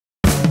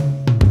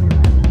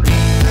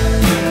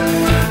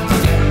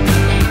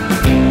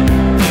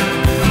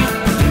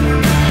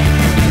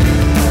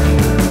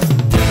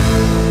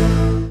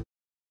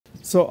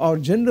So our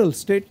general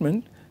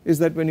statement is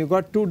that when you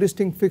got two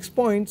distinct fixed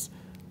points,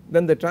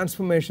 then the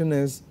transformation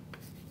is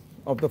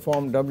of the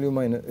form w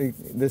minus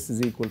this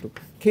is equal to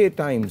k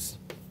times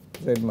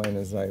z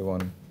minus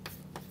I1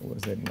 over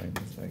z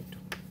minus I2.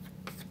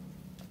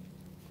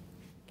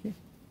 Okay.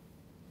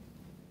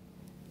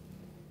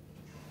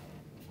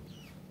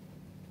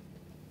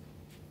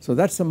 So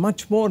that is a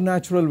much more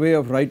natural way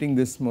of writing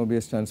this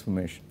Möbius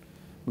transformation,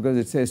 because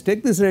it says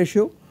take this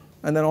ratio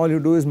and then all you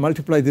do is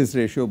multiply this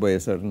ratio by a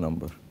certain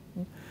number.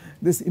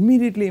 This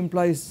immediately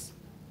implies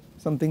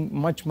something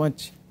much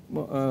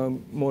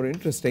more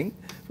interesting,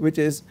 which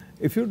is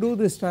if you do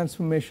this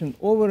transformation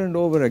over and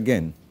over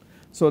again.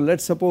 So let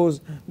us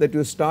suppose that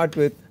you start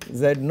with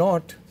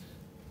z0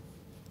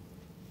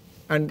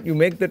 and you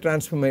make the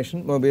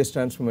transformation, Möbius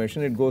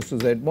transformation, it goes to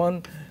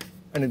z1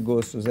 and it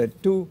goes to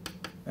z2,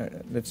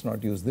 let us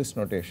not use this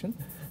notation,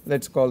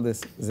 let us call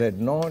this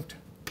z0,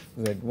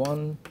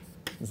 z1,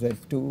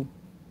 z2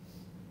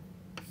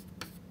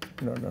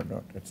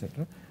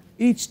 etc.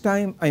 Each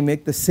time I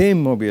make the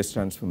same Möbius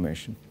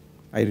transformation,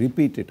 I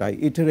repeat it, I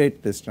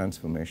iterate this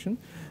transformation.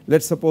 Let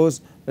us suppose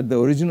that the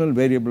original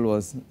variable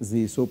was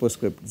z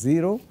superscript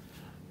 0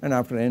 and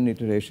after n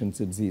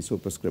iterations it is z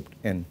superscript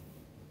n.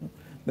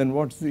 Then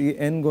what is the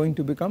n going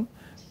to become?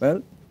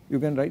 Well, you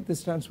can write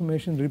this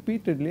transformation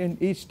repeatedly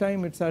and each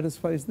time it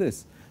satisfies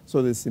this.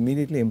 So this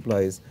immediately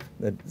implies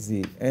that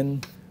z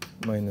n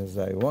minus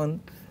I1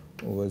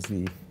 over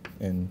z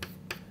n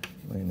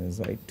minus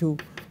I2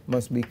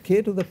 must be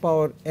k to the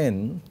power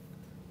n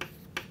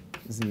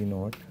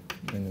z0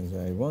 minus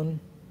I1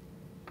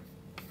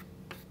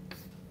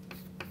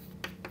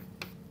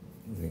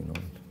 z0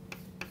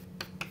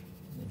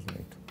 minus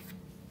I2.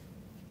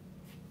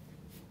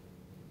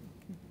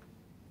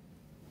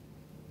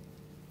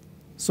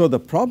 So the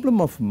problem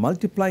of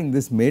multiplying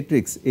this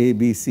matrix A,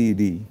 B, C,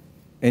 D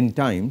n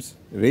times,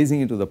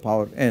 raising it to the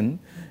power n,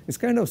 is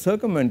kind of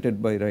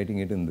circumvented by writing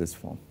it in this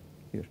form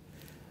here.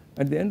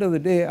 At the end of the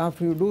day,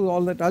 after you do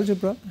all that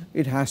algebra,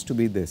 it has to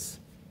be this.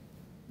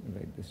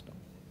 Write this down.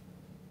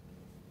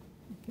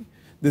 Okay.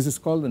 This is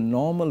called the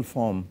normal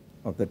form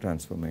of the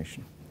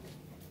transformation.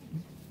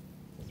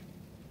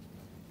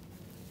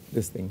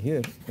 This thing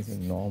here is a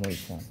normal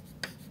form.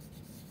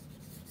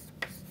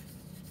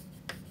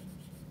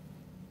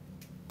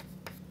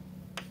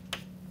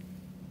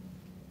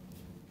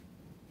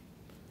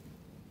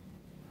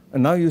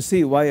 And now you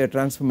see why a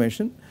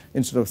transformation,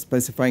 instead of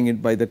specifying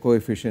it by the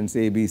coefficients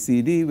a, b,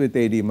 c, d with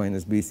ad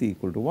minus bc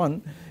equal to 1,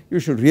 you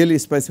should really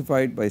specify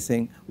it by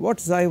saying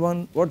what is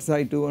I1, what is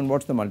I2 and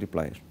what is the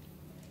multiplier.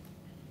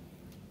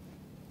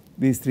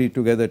 These three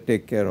together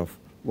take care of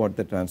what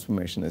the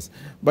transformation is.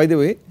 By the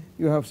way,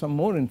 you have some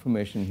more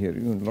information here,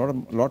 you have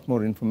a lot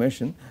more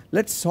information.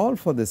 Let us solve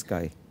for this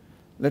guy.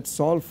 Let us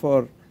solve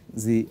for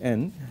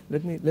Zn.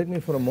 Let me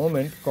for a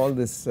moment call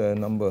this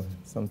number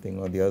something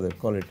or the other,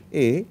 call it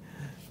a.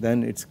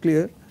 Then it is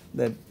clear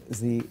that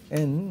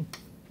Zn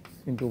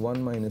into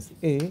 1 minus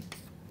a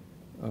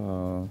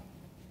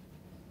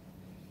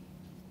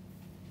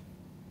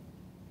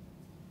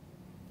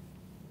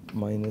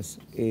minus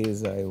a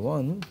is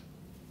I1,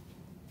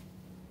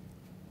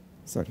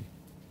 sorry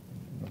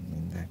I do not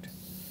mean that.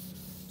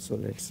 So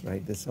let us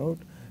write this out.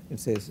 It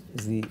says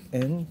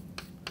Zn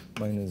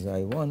minus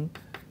I1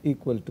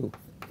 equal to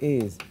a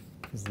is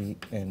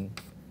Zn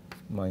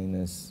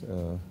minus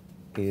a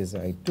is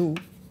I2.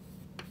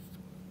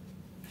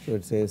 So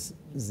it says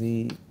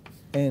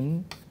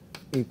Zn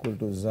equal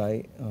to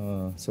xi,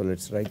 so let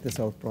us write this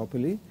out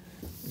properly.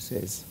 It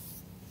says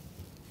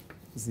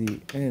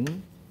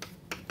Zn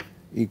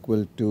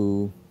equal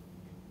to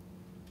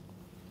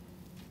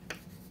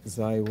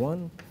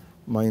xi1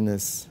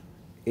 minus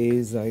a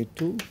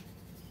xi2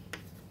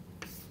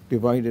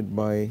 divided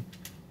by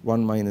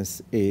 1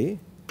 minus a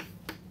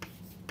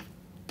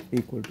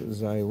equal to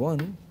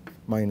xi1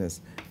 minus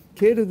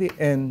k to the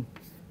n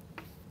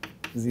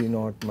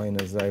z0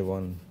 minus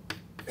xi1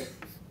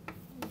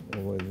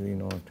 over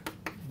z0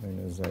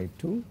 minus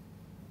xi2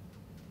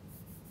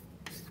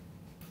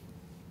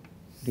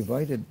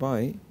 divided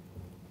by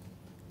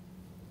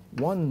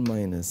 1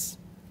 minus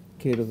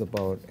k to the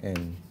power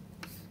n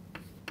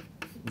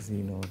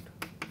z0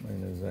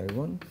 minus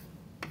xi1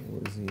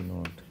 over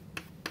z0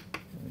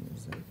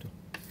 minus xi2.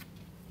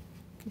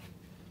 Okay.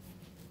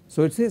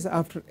 So it says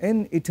after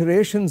n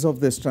iterations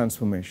of this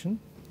transformation,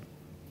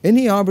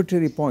 any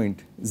arbitrary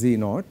point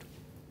z0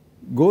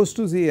 goes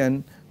to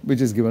Zn,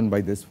 which is given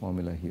by this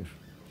formula here.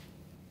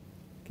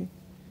 Okay.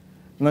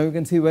 Now you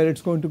can see where it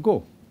is going to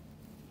go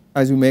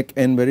as you make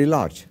n very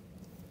large.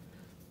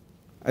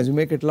 As you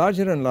make it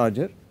larger and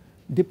larger,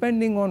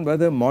 depending on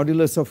whether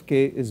modulus of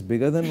k is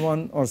bigger than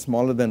 1 or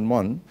smaller than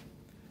 1,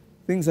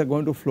 things are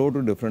going to flow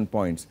to different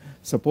points.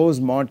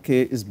 Suppose mod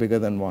k is bigger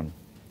than 1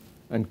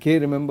 and k,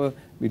 remember,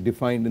 we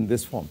defined in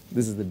this form.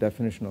 This is the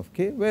definition of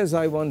k, where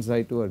xi1,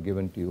 xi2 are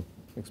given to you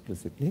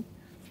explicitly.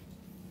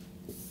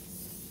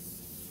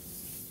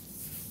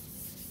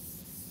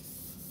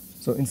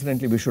 So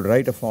incidentally we should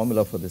write a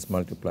formula for this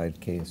multiplied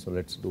k, so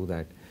let us do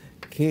that.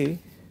 K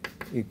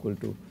equal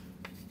to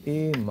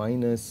A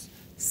minus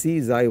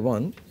C xi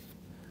 1,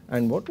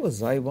 and what was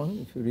xi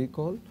 1 if you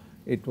recall?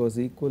 It was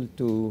equal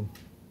to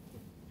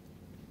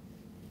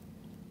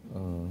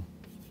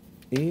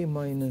A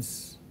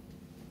minus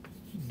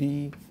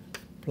D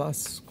plus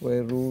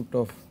square root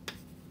of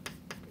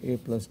A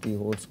plus D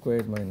whole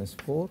squared minus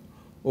 4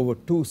 over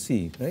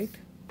 2C, right,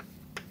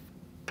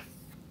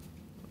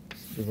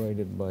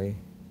 divided by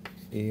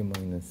A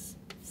minus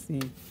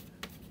C,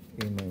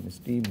 A minus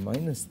D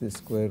minus this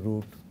square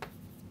root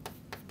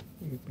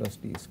A plus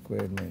D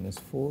squared minus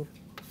 4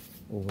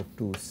 over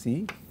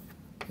 2C.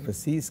 The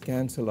C's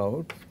cancel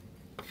out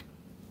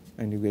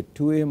and you get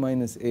 2A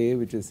minus A,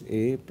 which is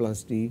A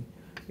plus D,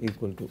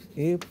 equal to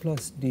A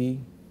plus D.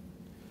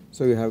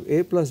 So you have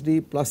A plus D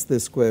plus the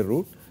square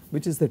root,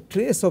 which is the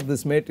trace of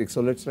this matrix.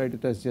 So let us write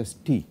it as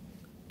just T.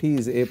 T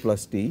is A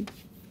plus D.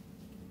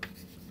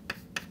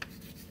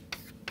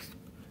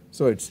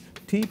 So it is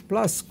T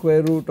plus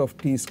square root of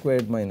T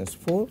squared minus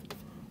 4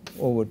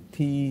 over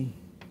T,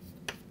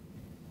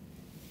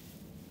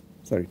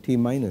 sorry, T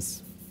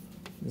minus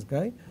this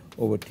guy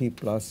over T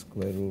plus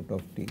square root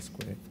of T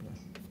squared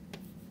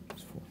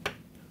plus 4.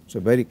 So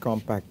a very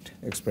compact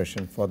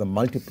expression for the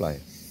multiplier.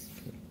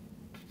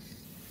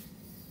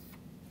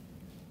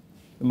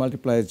 The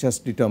multiplier is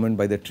just determined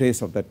by the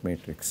trace of that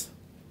matrix,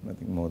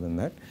 nothing more than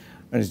that,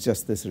 and it is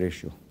just this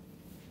ratio.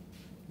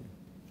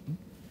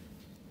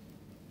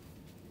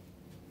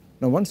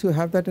 Now once you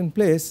have that in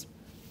place,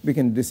 we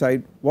can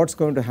decide what is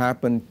going to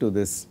happen to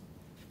this.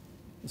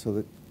 So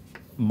the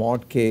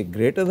mod k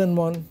greater than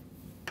 1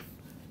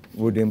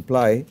 would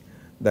imply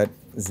that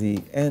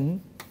Zn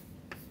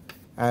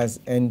as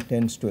n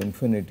tends to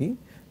infinity.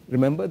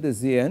 Remember, the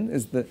Zn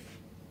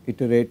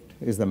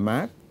is the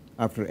map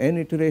after n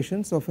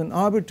iterations of an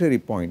arbitrary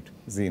point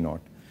Z0,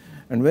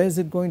 and where is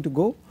it going to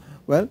go?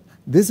 Well,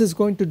 this is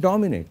going to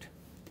dominate,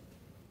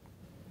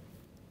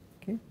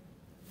 okay,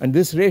 and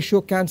this ratio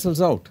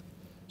cancels out.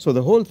 So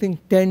the whole thing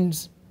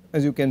tends,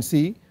 as you can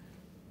see,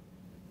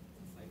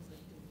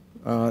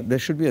 there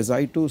should be a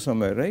xi2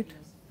 somewhere, right?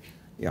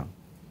 Yeah,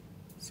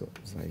 so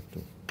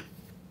xi2.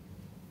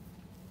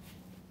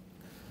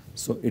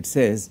 So it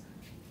says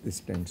this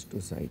tends to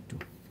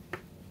xi2.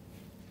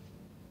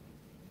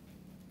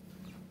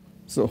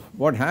 So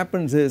what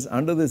happens is,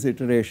 under this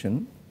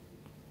iteration,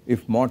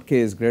 if mod k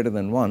is greater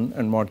than 1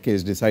 and mod k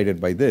is decided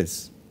by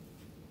this,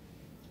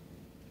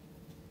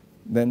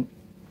 then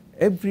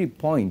every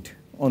point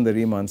on the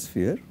Riemann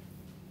sphere,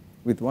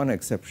 with one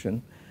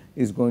exception,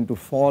 is going to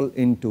fall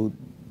into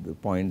the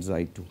point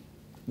xi2,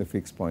 the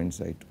fixed point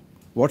xi2.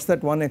 What is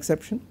that one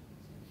exception?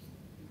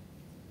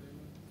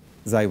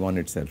 Xi1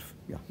 itself.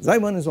 Yeah,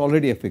 xi1 is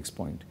already a fixed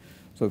point.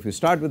 So if you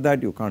start with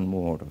that, you can't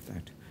move out of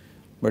that.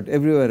 But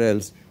everywhere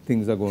else,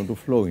 things are going to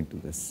flow into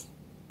this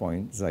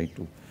point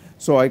xi2.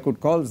 So I could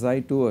call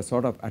xi2 a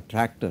sort of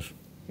attractor.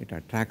 It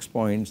attracts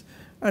points,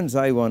 and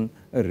xi1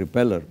 a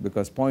repeller,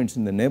 because points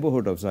in the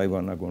neighborhood of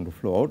xi1 are going to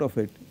flow out of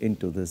it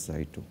into this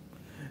xi2.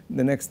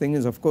 The next thing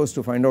is, of course,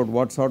 to find out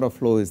what sort of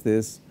flow is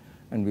this,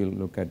 and we will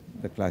look at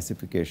the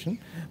classification,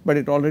 but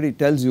it already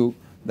tells you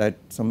that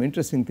some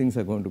interesting things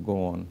are going to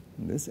go on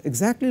in this,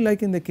 exactly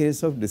like in the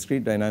case of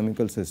discrete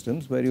dynamical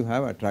systems, where you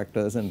have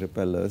attractors and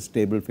repellers,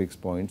 stable fixed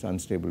points,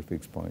 unstable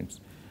fixed points,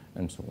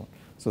 and so on.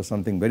 So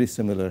something very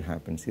similar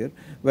happens here,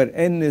 where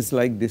n is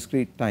like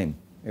discrete time.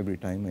 Every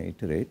time I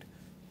iterate,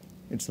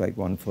 it is like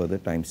one further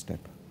time step.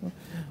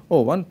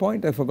 Oh, one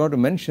point I forgot to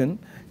mention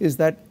is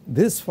that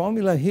this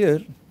formula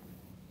here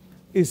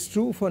is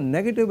true for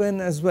negative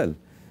n as well.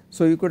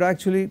 So you could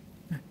actually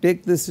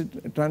take this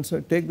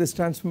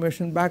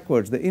transformation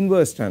backwards, the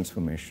inverse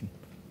transformation.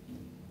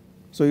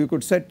 So you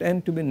could set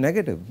n to be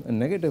negative, a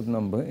negative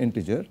number,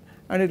 integer,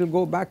 and it will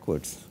go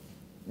backwards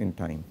in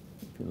time,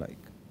 if you like.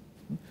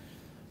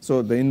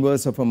 So the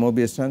inverse of a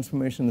Möbius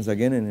transformation is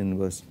again an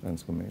inverse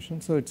transformation.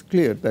 So it is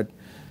clear that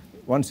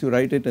once you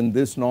write it in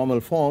this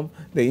normal form,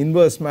 the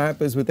inverse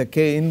map is with a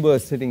k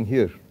inverse sitting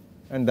here,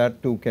 and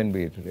that too can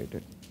be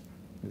iterated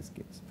in this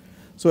case.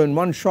 So in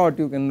one shot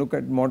you can look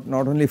at not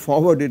only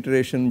forward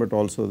iteration but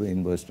also the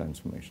inverse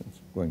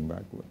transformations going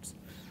backwards.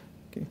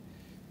 Okay.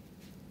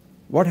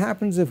 What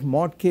happens if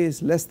mod k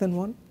is less than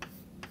 1?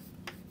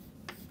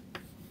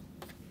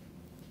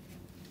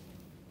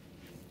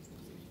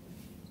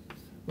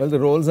 Well, the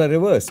roles are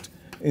reversed.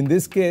 In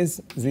this case,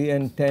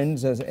 Zn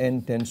tends, as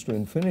n tends to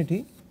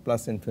infinity,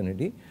 plus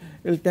infinity,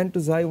 it will tend to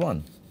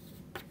xi1,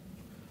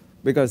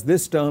 because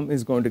this term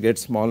is going to get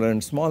smaller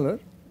and smaller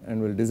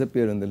and will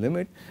disappear in the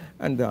limit,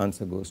 and the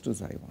answer goes to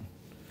xi1.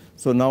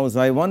 So now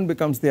xi1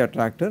 becomes the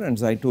attractor and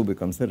xi2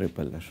 becomes the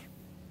repeller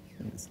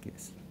in this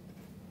case.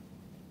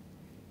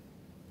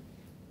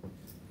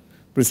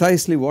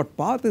 Precisely what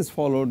path is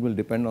followed will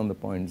depend on the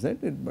point z,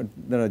 but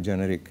there are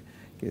generic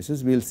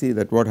cases. We will see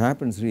that what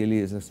happens really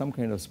is some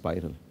kind of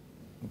spiral.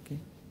 Okay.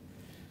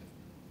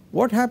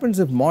 What happens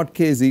if mod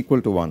k is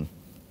equal to 1?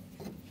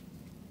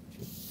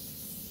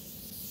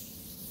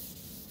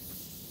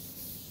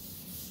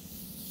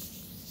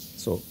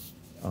 So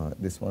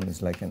this one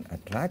is like an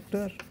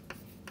attractor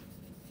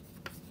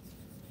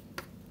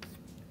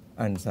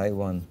and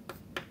Xi1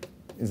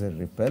 is a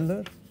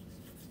repeller,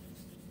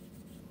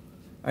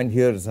 and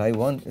here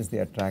Xi1 is the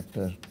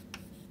attractor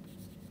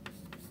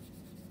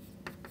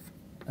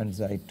and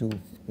Xi2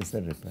 is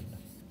the repeller.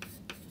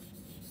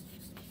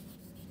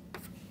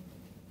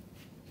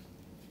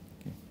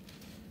 Okay.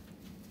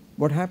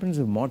 What happens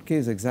if mod k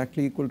is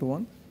exactly equal to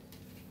 1?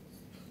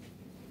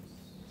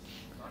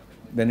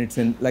 Then it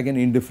is like an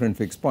indifferent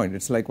fixed point. It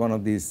is like one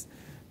of these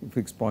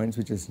fixed points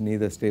which is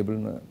neither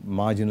stable,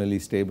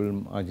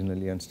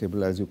 marginally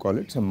unstable as you call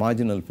it. It is a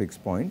marginal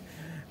fixed point,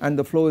 and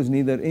the flow is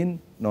neither in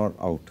nor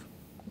out.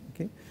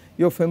 Okay.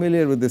 You are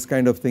familiar with this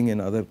kind of thing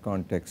in other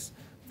contexts.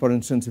 For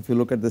instance, if you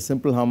look at the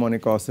simple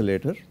harmonic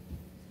oscillator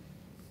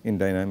in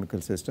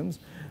dynamical systems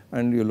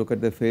and you look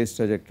at the phase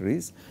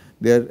trajectories,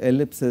 they are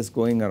ellipses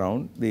going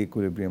around the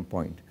equilibrium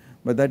point,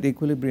 but that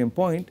equilibrium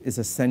point is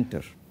a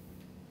center.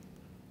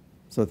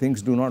 So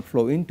things do not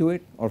flow into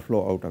it or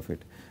flow out of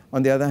it.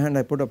 On the other hand,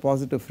 I put a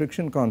positive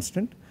friction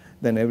constant,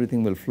 then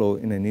everything will flow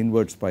in an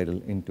inward spiral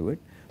into it.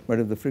 But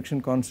if the friction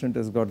constant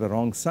has got the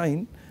wrong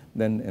sign,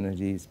 then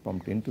energy is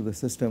pumped into the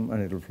system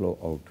and it will flow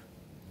out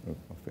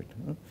of it.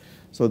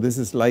 So this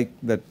is like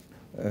that,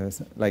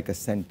 like a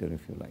center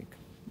if you like.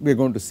 We are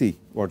going to see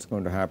what is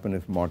going to happen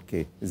if mod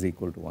k is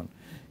equal to 1.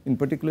 In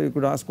particular, you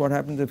could ask what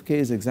happens if k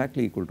is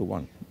exactly equal to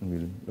 1, and we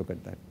will look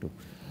at that too.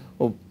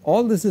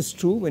 All this is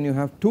true when you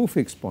have two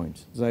fixed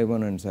points,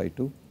 Xi1 and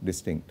Xi2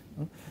 distinct.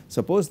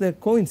 Suppose they are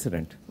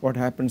coincident, what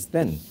happens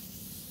then?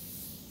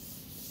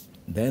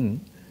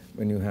 Then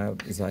when you have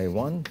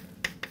Xi1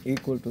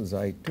 equal to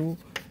Xi2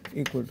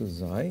 equal to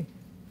Xi,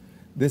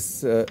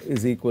 this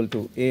is equal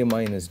to A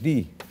minus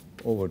D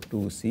over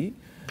 2C,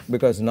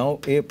 because now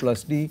A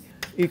plus D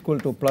equal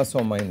to plus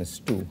or minus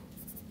 2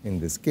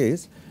 in this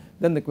case.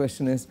 Then the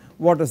question is,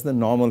 what does the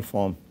normal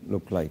form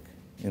look like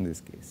in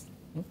this case?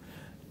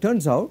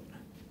 Turns out,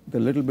 with a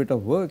little bit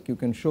of work you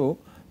can show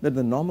that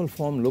the normal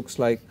form looks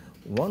like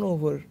 1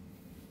 over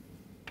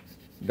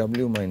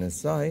W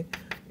minus Xi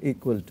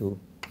equal to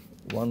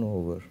 1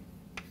 over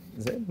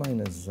Z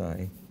minus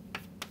Xi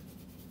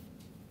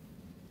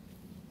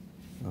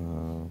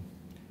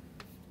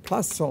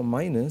plus or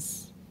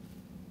minus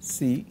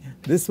C.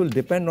 This will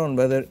depend on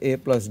whether A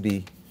plus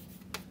D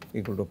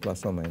equal to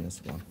plus or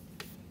minus 1,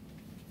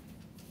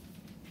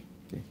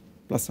 okay,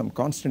 plus some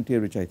constant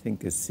here which I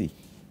think is C.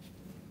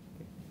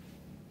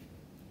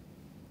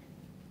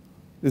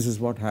 This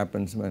is what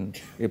happens when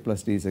A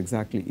plus D is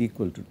exactly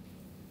equal to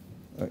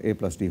A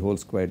plus D whole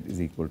squared is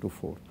equal to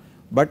 4,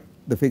 but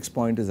the fixed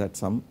point is at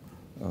some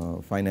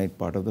finite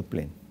part of the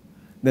plane.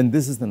 Then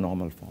this is the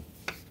normal form.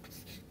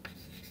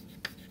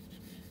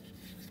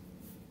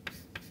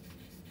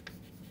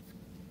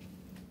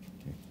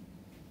 Okay.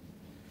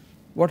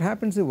 What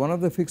happens if one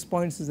of the fixed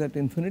points is at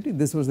infinity?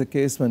 This was the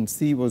case when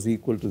C was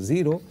equal to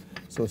 0.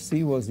 So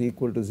C was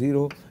equal to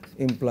 0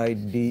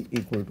 implied D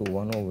equal to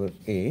 1 over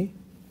A.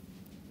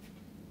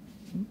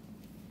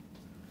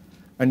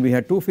 And we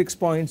had two fixed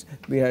points.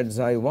 We had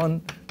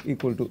Xi1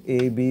 equal to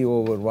AB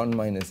over 1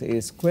 minus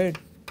A squared,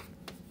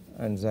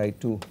 and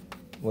Xi2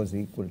 was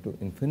equal to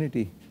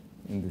infinity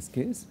in this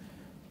case,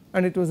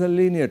 and it was a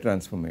linear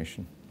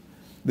transformation.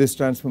 This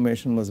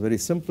transformation was very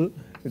simple.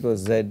 It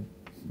was Z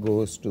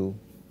goes to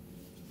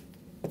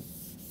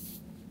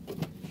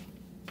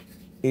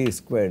A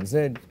squared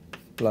Z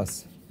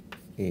plus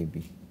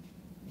AB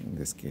in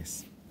this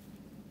case.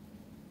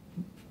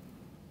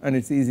 And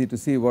it is easy to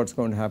see what is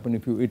going to happen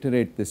if you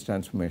iterate this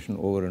transformation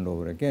over and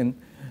over again.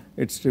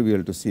 It is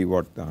trivial to see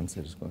what the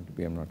answer is going to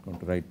be. I am not going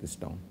to write this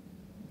down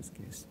in this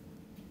case.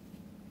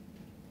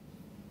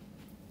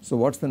 So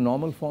what is the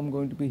normal form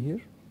going to be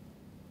here?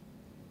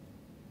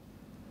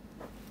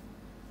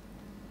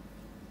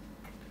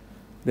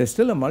 There is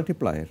still a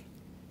multiplier.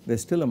 There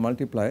is still a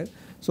multiplier.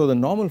 So the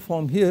normal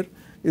form here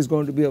is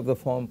going to be of the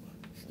form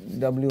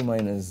W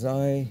minus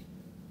Xi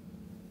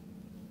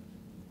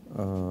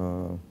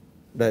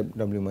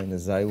W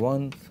minus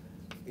Xi1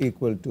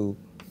 equal to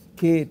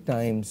K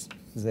times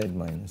Z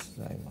minus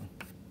Xi1,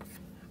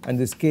 and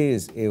this K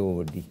is A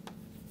over D in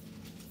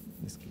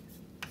this case.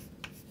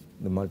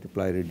 The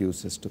multiplier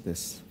reduces to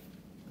this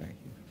guy here.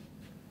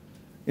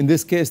 In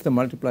this case the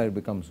multiplier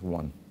becomes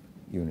 1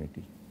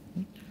 unity.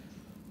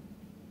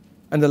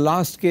 And the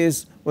last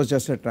case was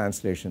just a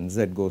translation,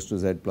 Z goes to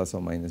Z plus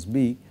or minus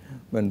B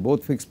when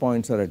both fixed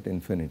points are at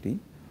infinity,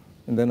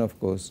 and then of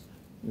course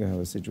you have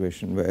a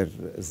situation where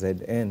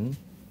Zn,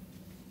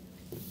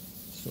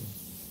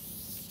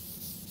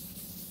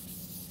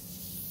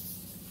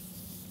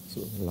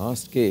 so the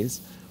last case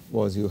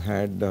was you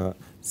had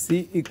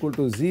C equal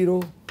to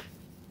 0,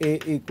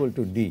 A equal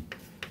to D.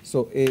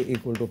 So A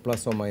equal to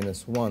plus or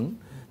minus 1.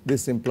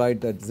 This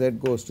implied that Z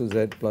goes to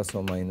Z plus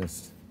or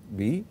minus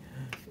B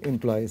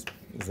implies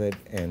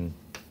Zn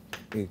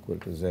equal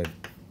to Z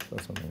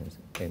plus or minus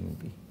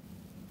NB.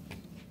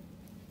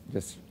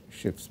 Just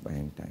shifts by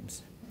n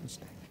times each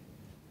time.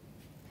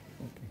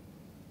 Okay.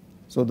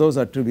 So those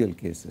are trivial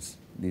cases,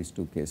 these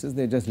two cases.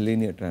 They are just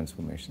linear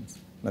transformations,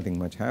 nothing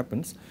much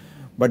happens.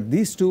 But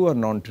these two are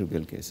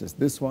non-trivial cases,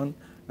 this one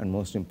and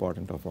most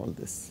important of all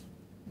this.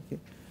 Okay.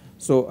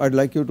 So I would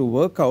like you to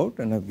work out,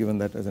 and I have given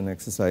that as an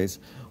exercise,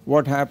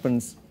 what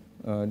happens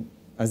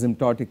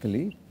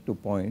asymptotically to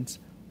points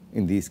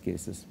in these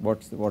cases,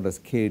 what does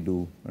k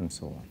do and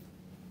so on.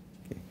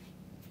 Okay.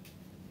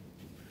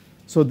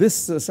 So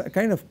this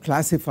kind of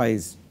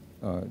classifies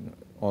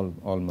all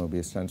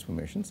Möbius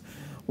transformations.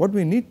 What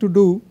we need to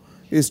do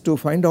is to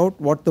find out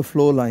what the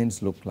flow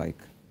lines look like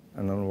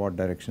and in what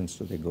directions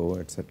do they go,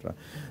 etc.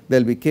 There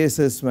will be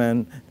cases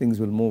when things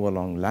will move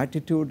along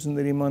latitudes in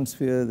the Riemann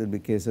sphere, there will be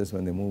cases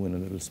when they move in a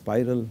little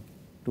spiral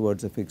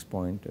towards a fixed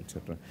point,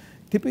 etc.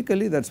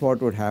 Typically that is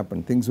what would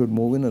happen, things would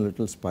move in a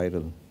little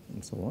spiral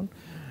and so on,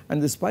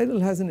 and the spiral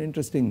has an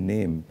interesting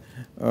name.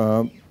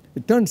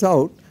 It turns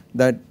out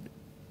that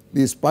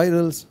these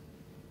spirals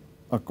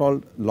are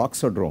called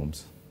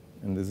loxodromes,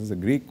 and this is a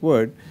Greek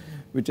word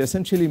which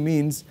essentially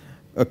means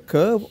a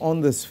curve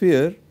on the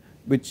sphere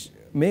which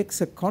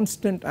makes a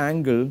constant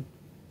angle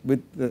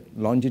with the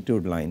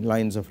longitude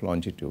lines of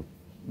longitude.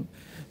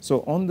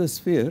 So on the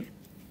sphere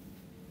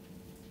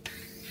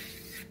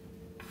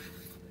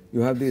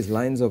you have these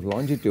lines of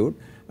longitude,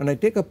 and I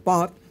take a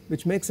path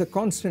which makes a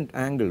constant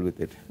angle with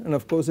it, and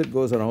of course it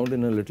goes around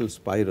in a little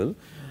spiral.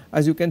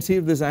 As you can see,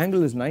 if this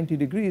angle is 90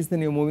 degrees,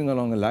 then you are moving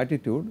along a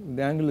latitude. If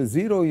the angle is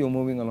 0, you are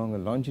moving along a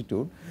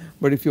longitude,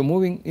 but if you are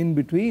moving in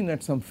between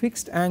at some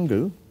fixed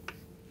angle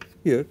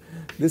here,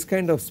 this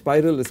kind of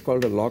spiral is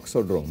called a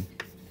loxodrome,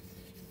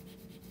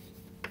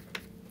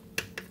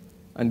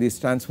 and these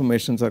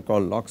transformations are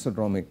called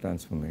loxodromic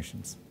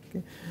transformations.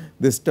 Okay.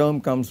 This term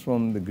comes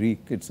from the Greek,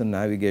 it is a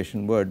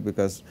navigation word,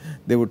 because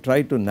they would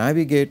try to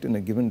navigate in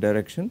a given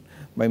direction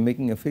by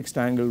making a fixed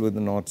angle with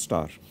the north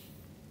star,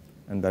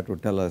 and that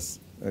would tell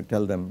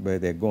them where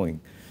they are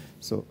going.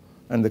 So,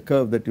 and the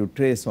curve that you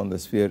trace on the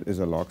sphere is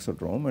a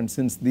loxodrome, and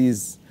since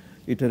these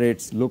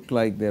iterates look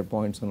like they are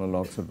points on a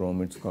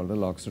loxodrome, it is called a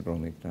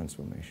loxodromic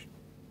transformation.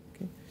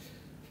 Okay.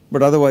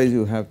 But otherwise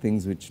you have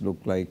things which look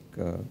like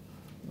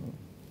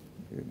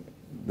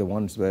the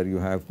ones where you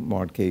have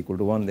mod k equal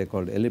to 1, they are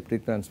called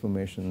elliptic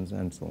transformations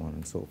and so on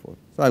and so forth.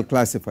 So I will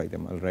classify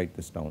them, I will write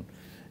this down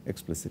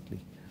explicitly.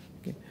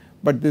 Okay.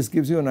 But this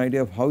gives you an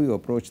idea of how you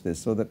approach this.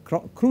 So the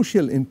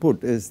crucial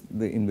input is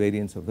the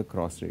invariance of the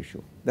cross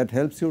ratio. That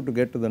helps you to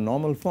get to the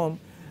normal form,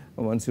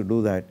 and once you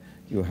do that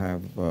you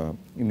have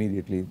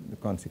immediately the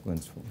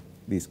consequence for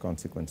these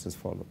consequences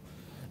follow.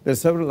 There are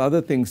several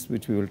other things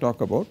which we will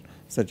talk about,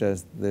 such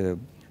as the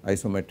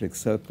isometric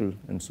circle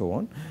and so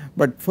on,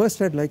 but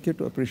first I would like you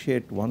to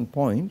appreciate one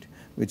point,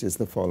 which is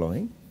the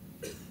following.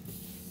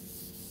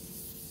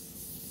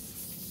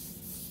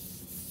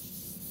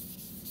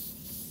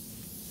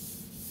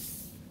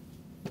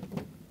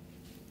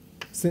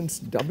 Since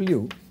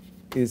W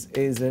is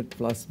AZ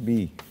plus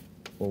B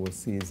over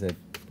CZ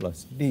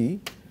plus D,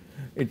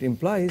 it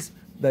implies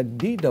that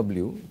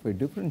dW, if we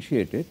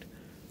differentiate it,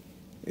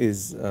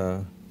 is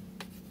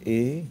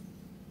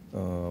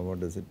what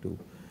does it do?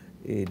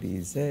 A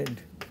dz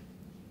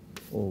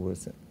over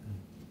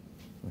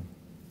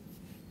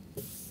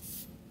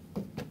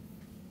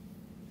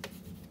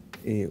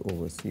A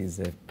over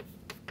CZ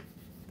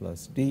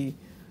plus D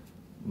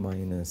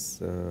minus,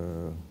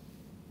 well,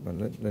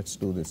 let us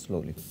do this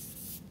slowly.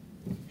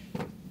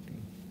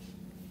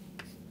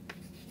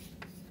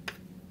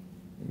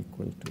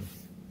 Equal to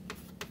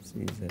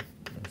CZ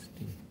plus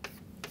D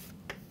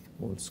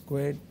whole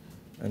squared,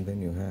 and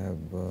then you have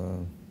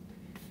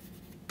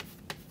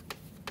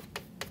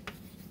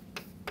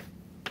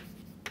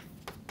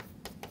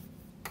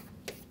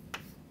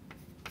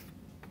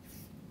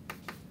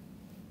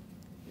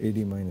AD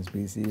minus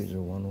BC is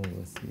a 1 over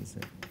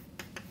CZ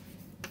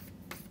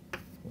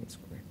whole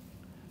squared.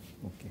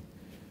 Okay.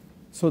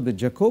 So the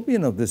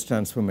Jacobian of this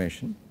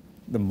transformation,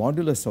 the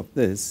modulus of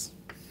this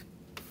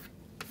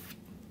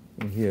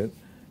in here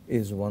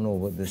is 1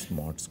 over this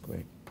mod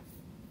squared.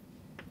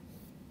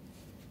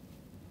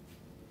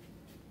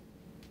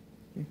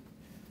 Okay.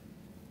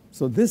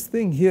 So this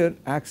thing here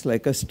acts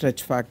like a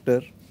stretch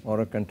factor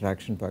or a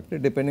contraction factor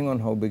depending on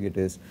how big it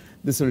is.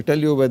 This will tell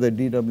you whether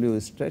dW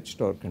is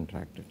stretched or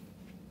contracted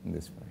in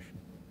this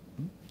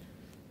fashion.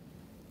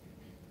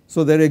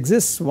 So there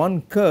exists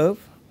one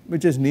curve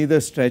which is neither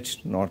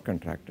stretched nor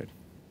contracted,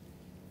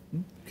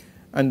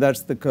 and that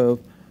is the curve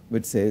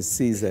which says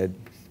CZ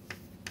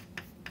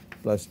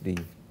plus D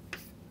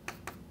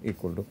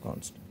equal to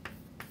constant,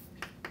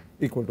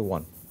 equal to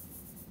 1.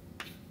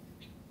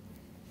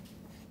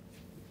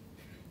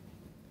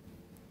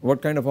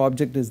 What kind of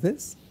object is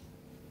this?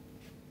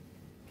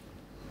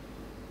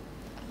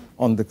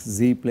 On the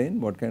Z plane,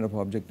 what kind of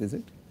object is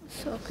it?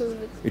 Circle.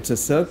 It is a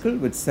circle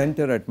with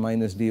center at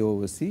minus D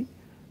over C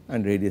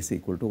and radius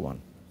equal to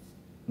 1.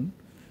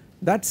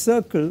 That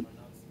circle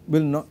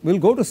will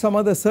go to some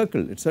other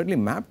circle, it is certainly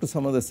mapped to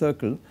some other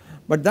circle,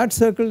 but that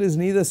circle is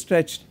neither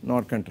stretched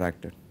nor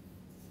contracted.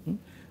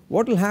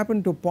 What will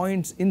happen to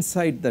points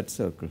inside that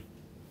circle?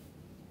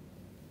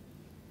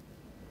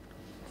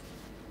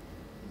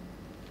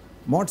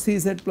 Mod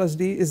CZ plus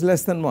D is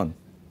less than 1.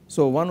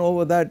 So 1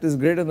 over that is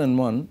greater than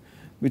 1,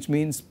 which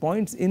means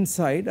points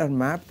inside are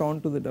mapped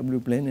onto the W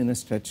plane in a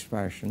stretched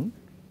fashion,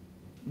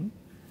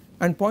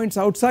 and points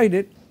outside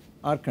it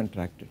are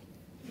contracted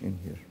in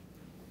here,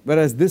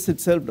 whereas this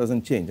itself does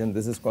not change, and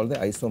this is called the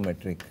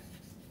isometric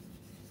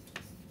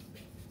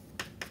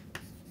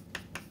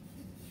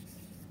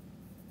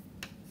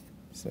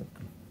circle.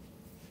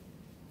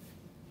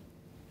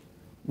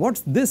 What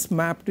is this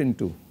mapped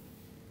into?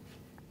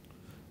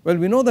 Well,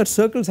 we know that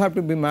circles have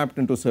to be mapped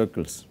into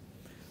circles.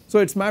 So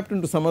it is mapped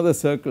into some other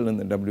circle in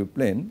the W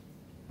plane.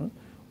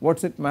 What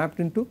is it mapped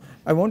into?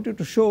 I want you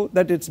to show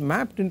that it is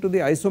mapped into the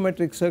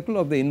isometric circle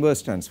of the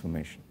inverse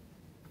transformation.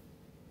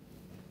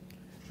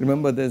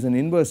 Remember, there is an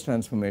inverse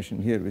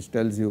transformation here which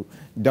tells you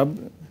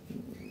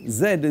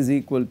Z is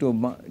equal to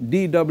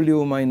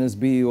dW minus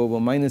B over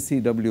minus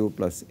CW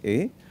plus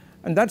A,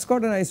 and that has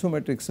got an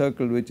isometric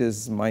circle which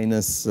is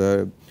minus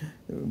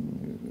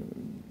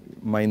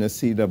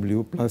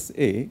CW plus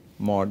A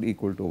mod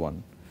equal to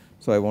 1.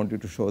 So I want you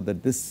to show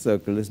that this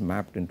circle is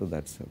mapped into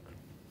that circle.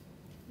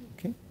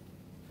 Okay.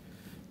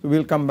 So we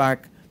will come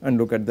back and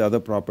look at the other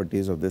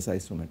properties of this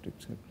isometric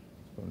circle.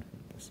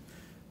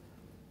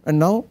 And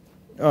now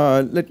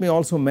let me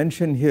also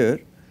mention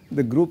here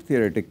the group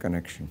theoretic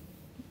connection,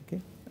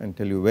 okay, and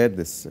tell you where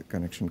this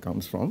connection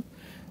comes from,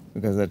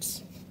 because that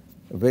is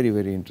very,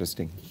 very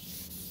interesting.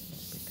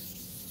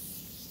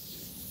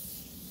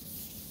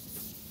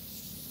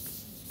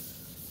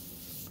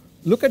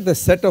 Look at the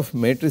set of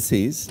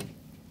matrices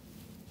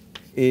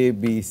A,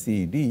 B,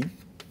 C, D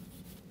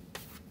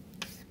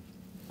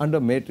under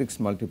matrix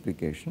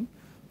multiplication,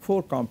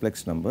 4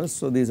 complex numbers.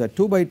 So these are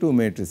 2 by 2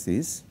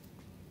 matrices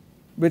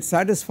which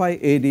satisfy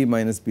AD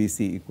minus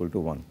BC equal to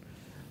 1.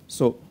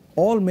 So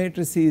all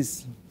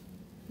matrices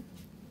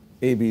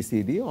A, B,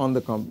 C, D on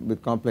the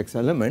with complex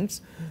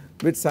elements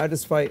which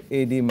satisfy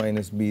AD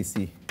minus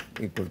BC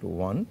equal to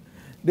 1,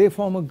 they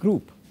form a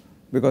group,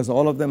 because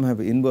all of them have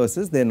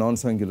inverses, they are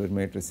non-singular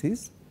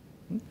matrices,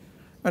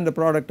 and the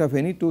product of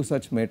any two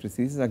such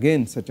matrices is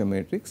again such a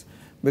matrix,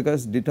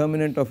 because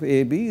determinant of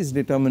AB is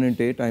determinant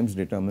A times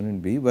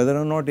determinant B, whether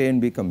or not A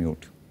and B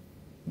commute.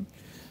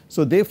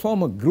 So they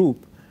form a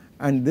group,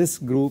 and this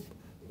group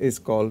is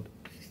called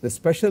the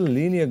special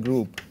linear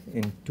group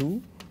in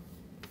 2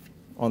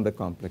 on the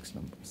complex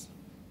numbers,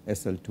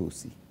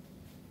 SL2C.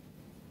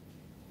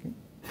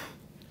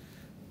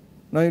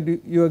 Now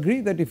do you agree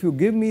that if you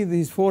give me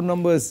these 4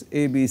 numbers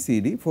A, B, C,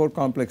 D, 4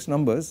 complex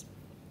numbers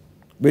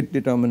with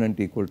determinant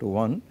equal to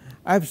 1,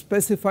 I have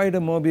specified a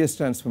Möbius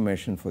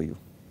transformation for you.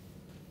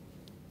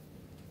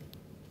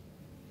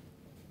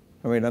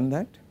 Have I done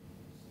that?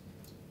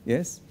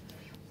 Yes.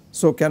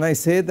 So can I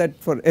say that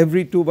for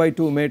every 2 by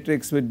 2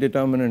 matrix with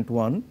determinant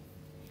 1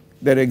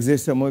 there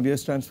exists a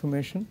Möbius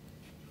transformation?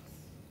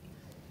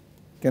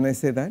 Can I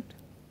say that?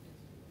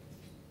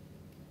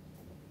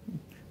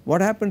 What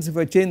happens if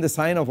I change the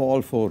sign of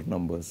all 4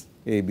 numbers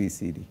A, B,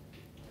 C, D?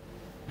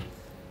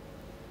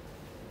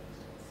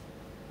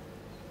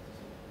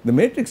 The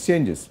matrix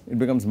changes, it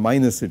becomes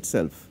minus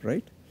itself,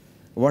 right?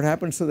 What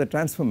happens to the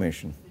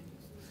transformation?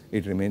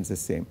 It remains the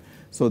same.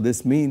 So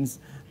this means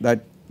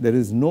that there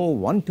is no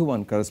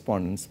 1-to-1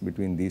 correspondence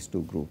between these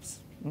two groups,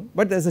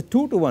 but there is a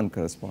 2-to-1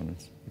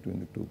 correspondence between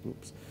the two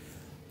groups.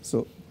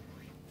 So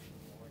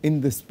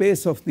in the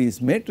space of these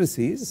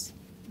matrices,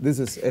 this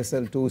is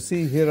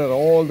SL2C, here are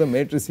all the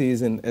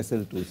matrices in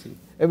SL2C.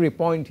 Every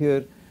point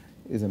here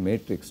is a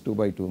matrix, 2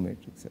 by 2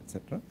 matrix,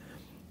 etc.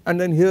 And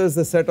then here is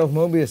the set of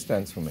Möbius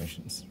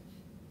transformations.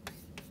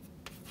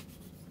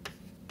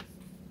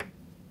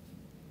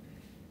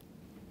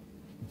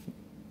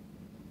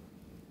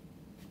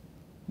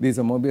 These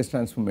are Möbius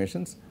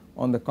transformations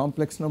on the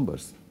complex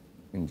numbers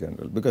in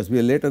general, because we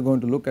are later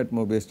going to look at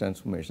Möbius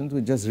transformations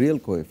with just real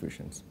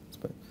coefficients.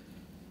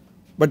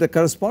 But the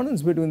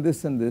correspondence between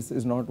this and this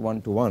is not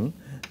 1-to-1,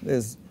 there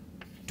is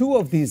 2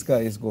 of these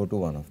guys go to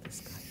 1 of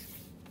this guy.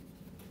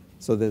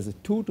 So there is a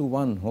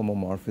 2-to-1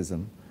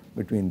 homomorphism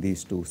between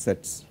these two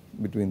sets,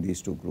 between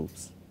these two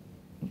groups.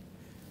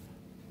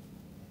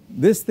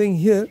 This thing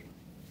here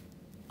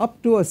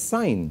up to a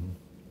sign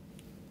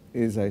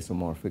is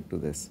isomorphic to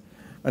this,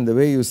 and the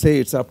way you say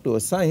it is up to a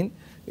sign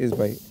is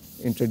by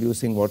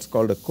introducing what is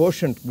called a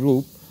quotient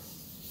group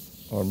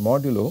or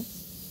modulo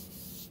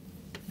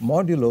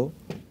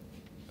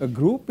a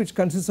group which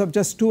consists of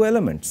just 2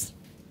 elements,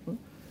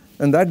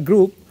 and that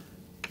group,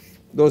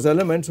 those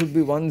elements would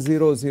be 1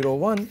 0 0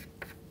 1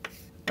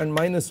 and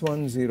minus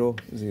 1 0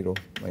 0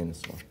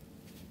 minus 1.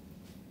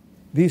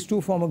 These two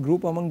form a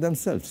group among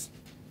themselves.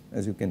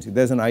 As you can see,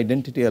 there is an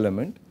identity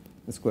element,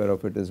 the square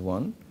of it is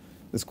 1,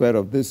 the square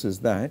of this is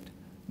that,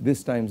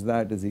 this times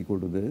that is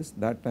equal to this,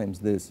 that times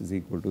this is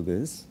equal to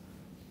this.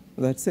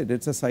 That is it,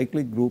 it is a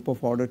cyclic group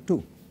of order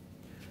 2.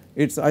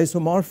 It is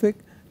isomorphic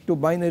to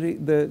binary,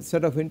 the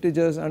set of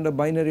integers under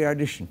binary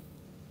addition.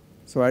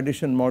 So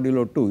addition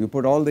modulo 2, you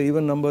put all the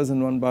even numbers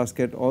in one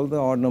basket, all the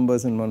odd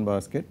numbers in one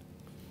basket,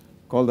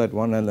 call that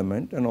one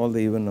element, and all the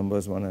even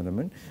numbers one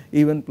element.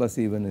 Even plus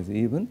even is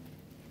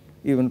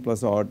even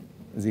plus odd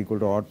is equal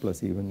to odd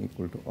plus even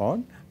equal to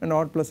odd, and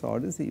odd plus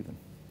odd is even,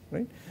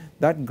 right.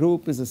 That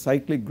group is a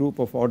cyclic group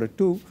of order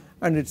 2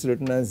 and it is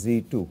written as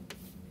Z2.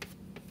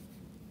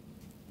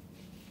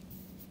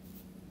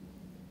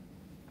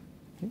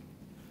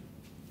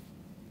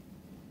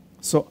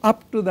 So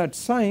up to that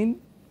sign,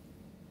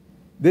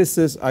 this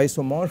is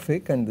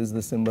isomorphic, and this is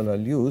the symbol I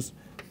will use,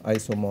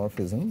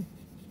 isomorphism.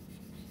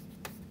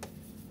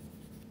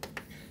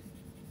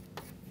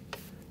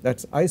 That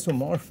is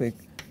isomorphic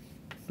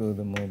to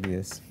the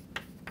Möbius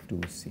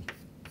 2C.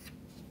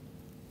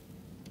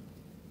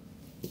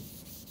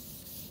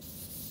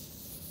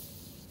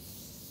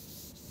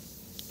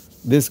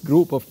 This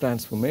group of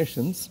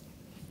transformations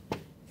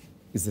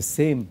is the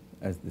same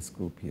as this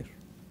group here.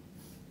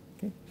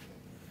 Okay.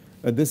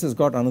 This has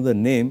got another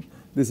name.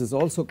 This is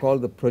also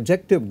called the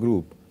projective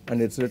group,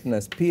 and it is written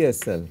as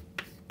PSL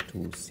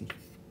 2C.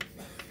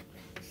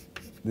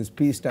 This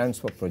P stands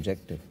for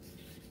projective.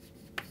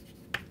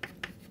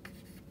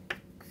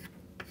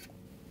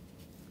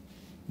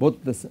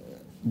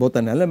 Both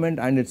an element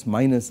and its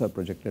minus are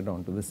projected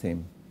onto the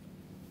same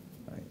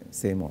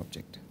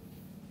object.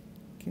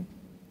 Okay.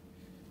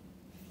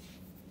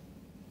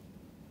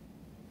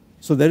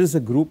 So there is a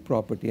group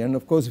property, and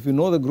of course if you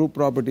know the group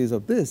properties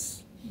of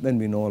this, then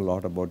we know a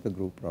lot about the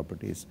group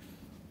properties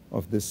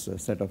of this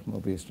set of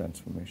Möbius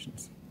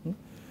transformations.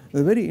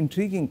 There are very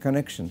intriguing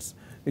connections.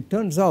 It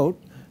turns out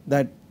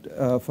that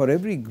for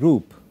every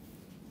group,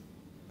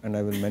 and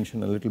I will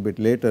mention a little bit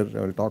later, I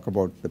will talk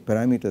about the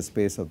parameter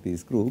space of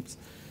these groups.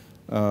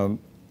 A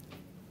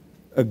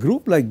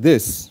group like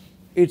this,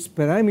 its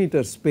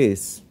parameter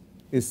space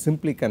is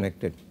simply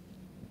connected.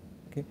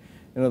 Okay.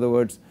 In other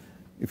words,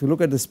 if you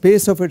look at the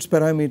space of its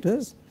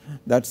parameters,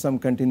 that is some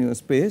continuous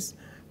space,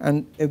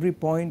 and every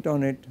point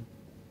on it,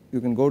 you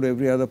can go to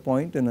every other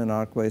point in an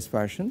arcwise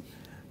fashion,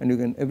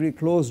 and every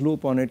closed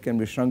loop on it can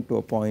be shrunk to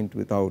a point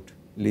without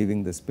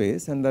leaving the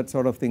space, and that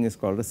sort of thing is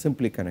called a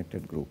simply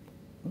connected group.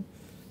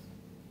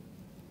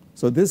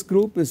 So this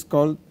group is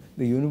called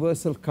the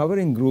universal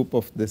covering group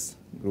of this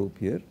group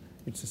here.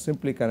 It is a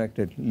simply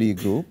connected Lie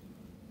group,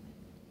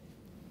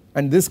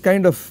 and this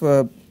kind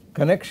of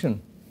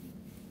connection,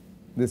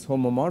 this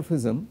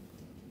homomorphism,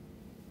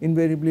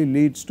 invariably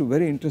leads to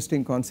very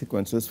interesting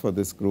consequences for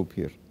this group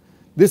here.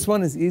 This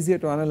one is easier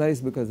to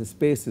analyze because the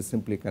space is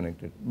simply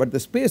connected, but the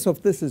space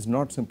of this is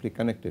not simply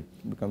connected,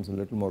 it becomes a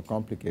little more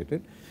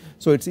complicated.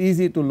 So it is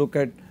easy to look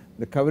at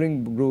the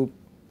covering group,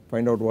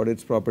 find out what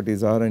its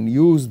properties are, and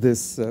use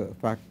this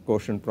fact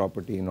quotient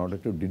property in order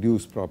to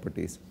deduce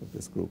properties of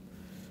this group.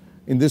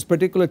 In this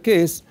particular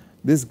case,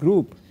 this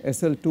group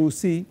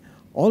SL2C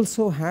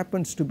also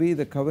happens to be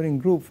the covering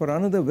group for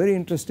another very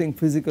interesting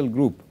physical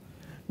group,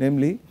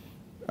 namely,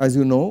 as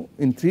you know,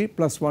 in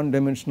 3+1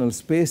 dimensional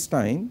space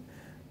time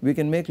we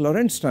can make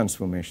Lorentz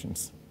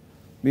transformations.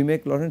 We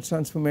make Lorentz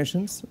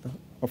transformations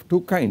of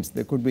two kinds.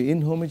 There could be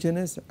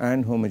inhomogeneous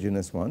and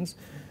homogeneous ones.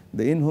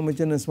 The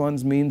inhomogeneous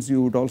ones means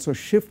you would also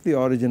shift the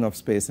origin of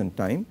space and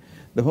time.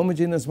 The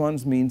homogeneous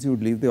ones means you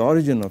would leave the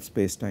origin of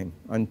space time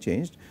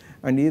unchanged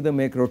and either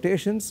make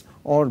rotations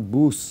or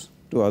boosts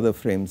to other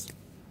frames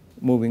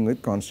moving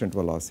with constant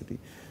velocity.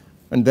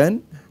 And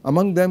then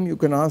among them you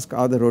can ask,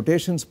 are the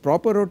rotations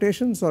proper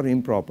rotations or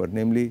improper,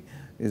 namely,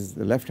 is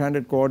the left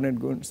handed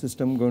coordinate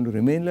system going to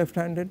remain left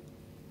handed,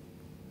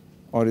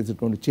 or is it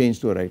going to change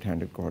to a right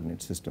handed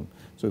coordinate system.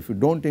 So if you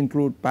do not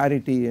include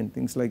parity and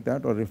things like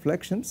that or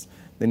reflections,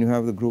 then you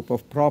have the group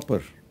of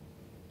proper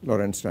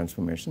Lorentz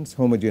transformations,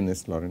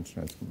 homogeneous Lorentz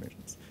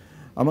transformations.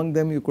 Among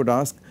them you could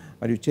ask,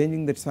 are you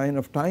changing the sign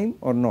of time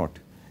or not?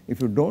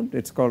 If you do not,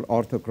 it is called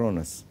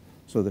orthochronous.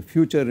 So the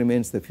future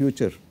remains the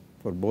future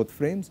for both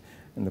frames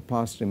and the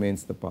past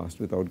remains the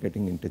past without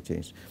getting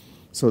interchanged.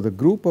 So the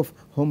group of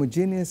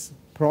homogeneous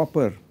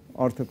proper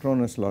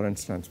orthochronous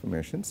Lorentz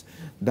transformations,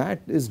 that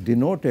is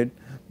denoted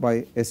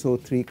by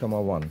SO3,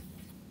 1,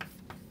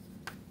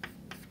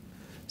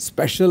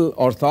 special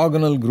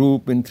orthogonal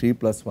group in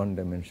 3+1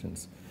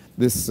 dimensions.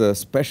 This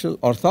special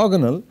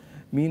orthogonal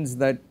means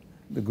that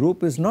the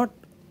group is not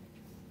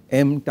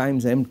m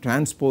times m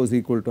transpose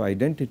equal to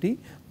identity,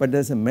 but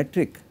there is a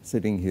metric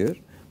sitting here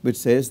which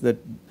says that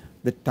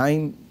the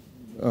time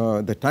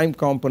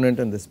component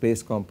and the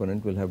space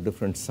component will have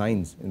different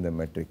signs in the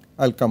metric.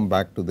 I will come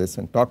back to this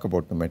and talk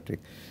about the metric.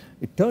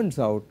 It turns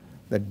out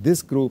that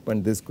this group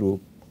and this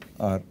group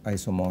are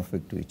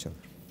isomorphic to each other.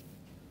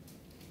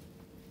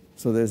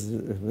 So there is a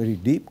very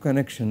deep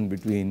connection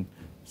between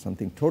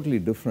something totally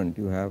different.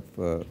 You have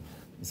a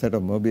set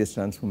of Möbius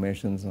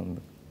transformations on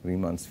the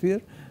Riemann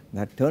sphere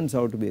that turns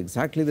out to be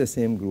exactly the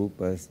same group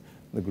as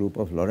the group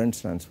of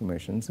Lorentz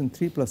transformations in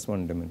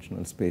 3+1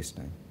 dimensional space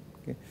time.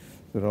 Okay.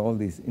 There are all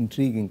these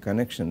intriguing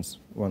connections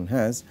one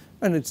has,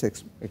 and it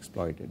is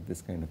exploited.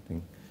 This kind of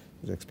thing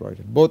is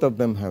exploited. Both of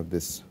them have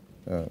this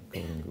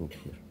covering group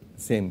here,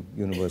 same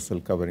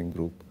universal covering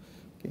group.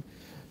 Okay.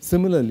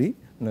 Similarly,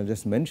 and I will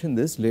just mention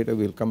this, later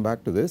we will come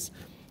back to this,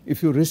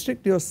 if you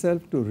restrict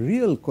yourself to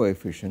real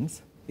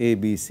coefficients A,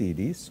 B, C,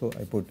 D, so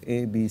I put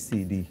A, B,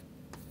 C, D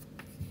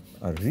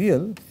are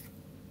real,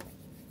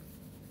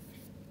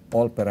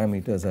 all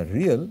parameters are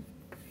real,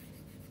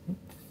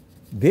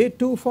 they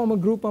too form a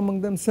group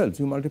among themselves.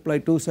 You multiply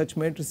two such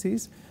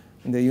matrices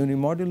and they are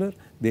unimodular,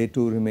 they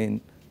too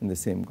remain in the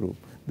same group.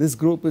 This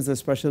group is a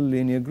special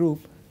linear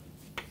group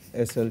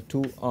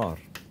SL2R.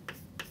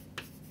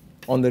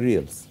 on the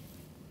reals.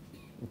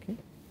 Okay.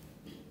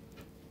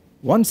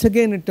 Once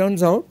again it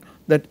turns out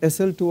that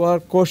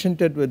SL2R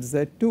quotiented with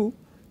Z2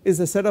 is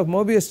a set of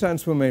Möbius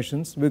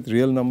transformations with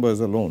real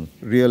numbers alone,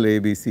 real A,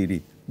 B, C,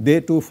 D.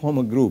 They too form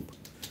a group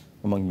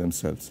among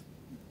themselves,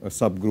 a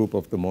subgroup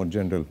of the more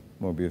general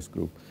Möbius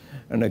group.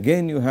 And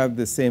again you have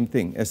the same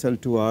thing,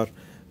 SL2R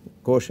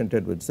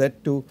quotiented with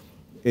Z2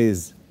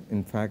 is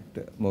in fact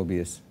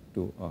Möbius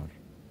 2R.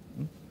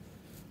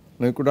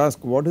 Now you could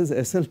ask, what is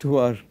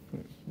SL2R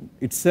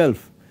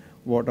itself?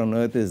 What on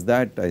earth is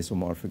that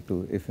isomorphic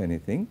to, if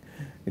anything?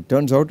 It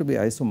turns out to be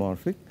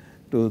isomorphic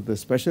to the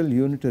special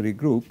unitary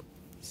group.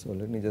 So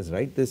let me just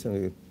write this and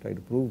we'll try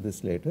to prove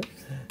this later.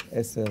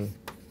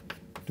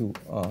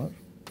 SL2R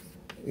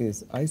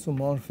is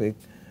isomorphic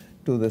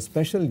to the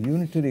special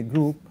unitary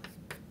group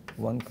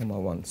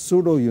 1,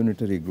 pseudo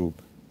unitary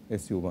group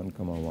SU 1,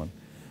 1.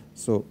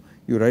 So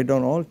you write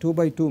down all 2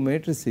 by 2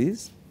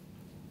 matrices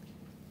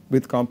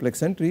with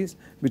complex entries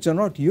which are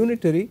not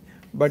unitary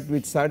but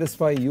which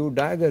satisfy U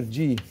dagger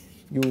G,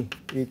 U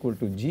equal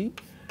to G,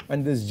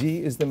 and this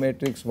G is the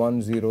matrix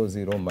 1, 0,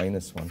 0,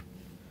 minus 1.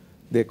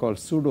 They are called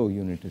pseudo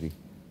unitary.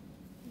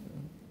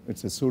 It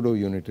is a pseudo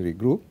unitary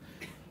group,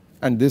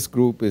 and this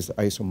group is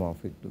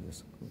isomorphic to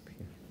this group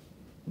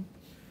here.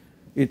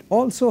 It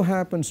also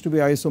happens to be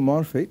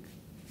isomorphic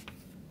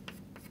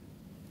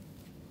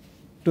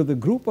to the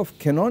group of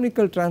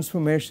canonical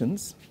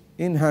transformations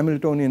in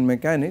Hamiltonian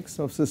mechanics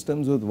of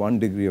systems with 1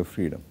 degree of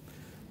freedom,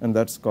 and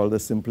that is called the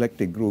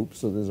symplectic group.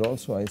 So this is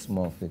also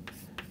isomorphic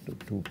to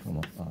 2, R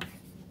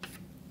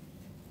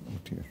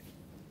out here.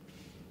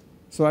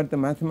 So at the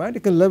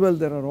mathematical level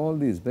there are all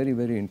these very,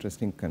 very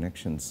interesting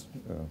connections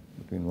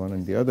between one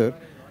and the other.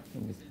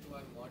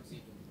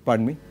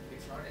 Pardon me?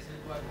 It's not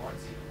SL2R mod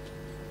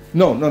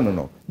Z2.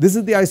 No. This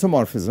is the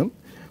isomorphism,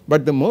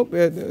 but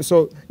the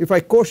so if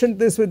I quotient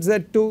this with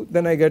Z2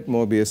 then I get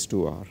Möbius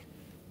 2R.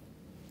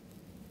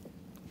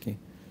 Okay.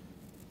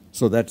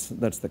 So that's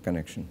the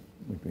connection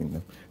between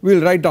them. We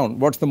will write down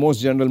what is the most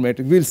general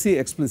matrix. We will see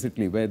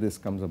explicitly where this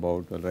comes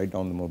about. We will write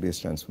down the Möbius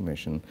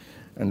transformation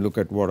and look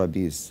at what are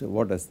these,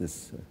 what does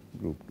this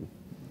group do,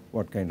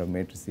 what kind of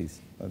matrices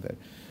are there.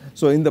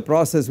 So in the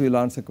process we will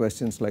answer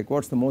questions like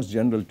what is the most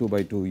general 2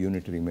 by 2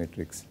 unitary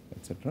matrix,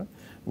 etc.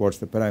 What is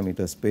the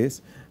parameter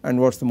space, and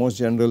what is the most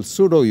general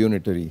pseudo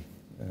unitary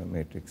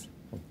matrix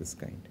of this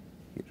kind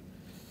here.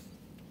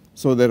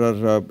 So there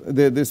are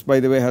this by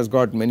the way has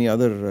got many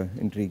other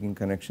intriguing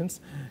connections.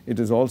 It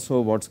is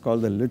also what is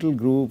called the little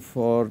group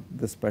for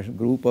the special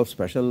group of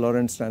special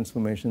Lorentz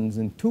transformations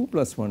in 2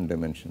 + 1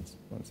 dimensions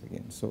once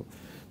again. So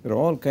there are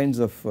all kinds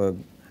of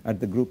at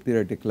the group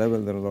theoretic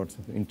level there are lots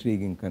of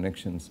intriguing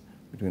connections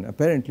between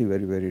apparently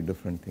very, very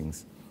different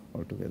things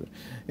altogether.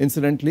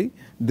 Incidentally,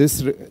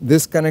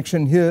 this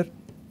connection here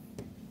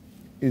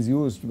is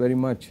used very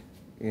much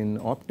in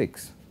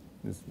optics,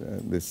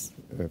 this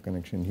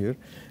connection here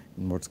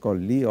in what is called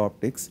Lie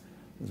optics.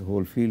 There is a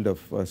whole field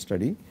of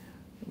study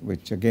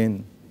which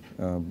again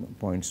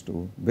points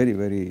to very,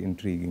 very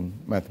intriguing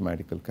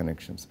mathematical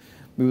connections.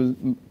 We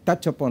will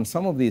touch upon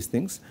some of these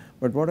things,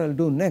 but what I will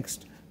do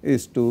next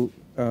is to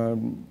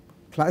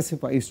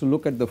classify, is to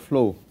look at the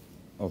flow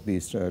of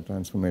these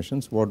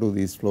transformations. What do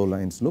these flow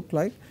lines look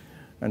like,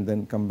 and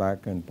then come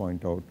back and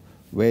point out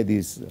where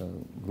these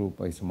group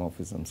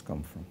isomorphisms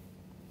come from.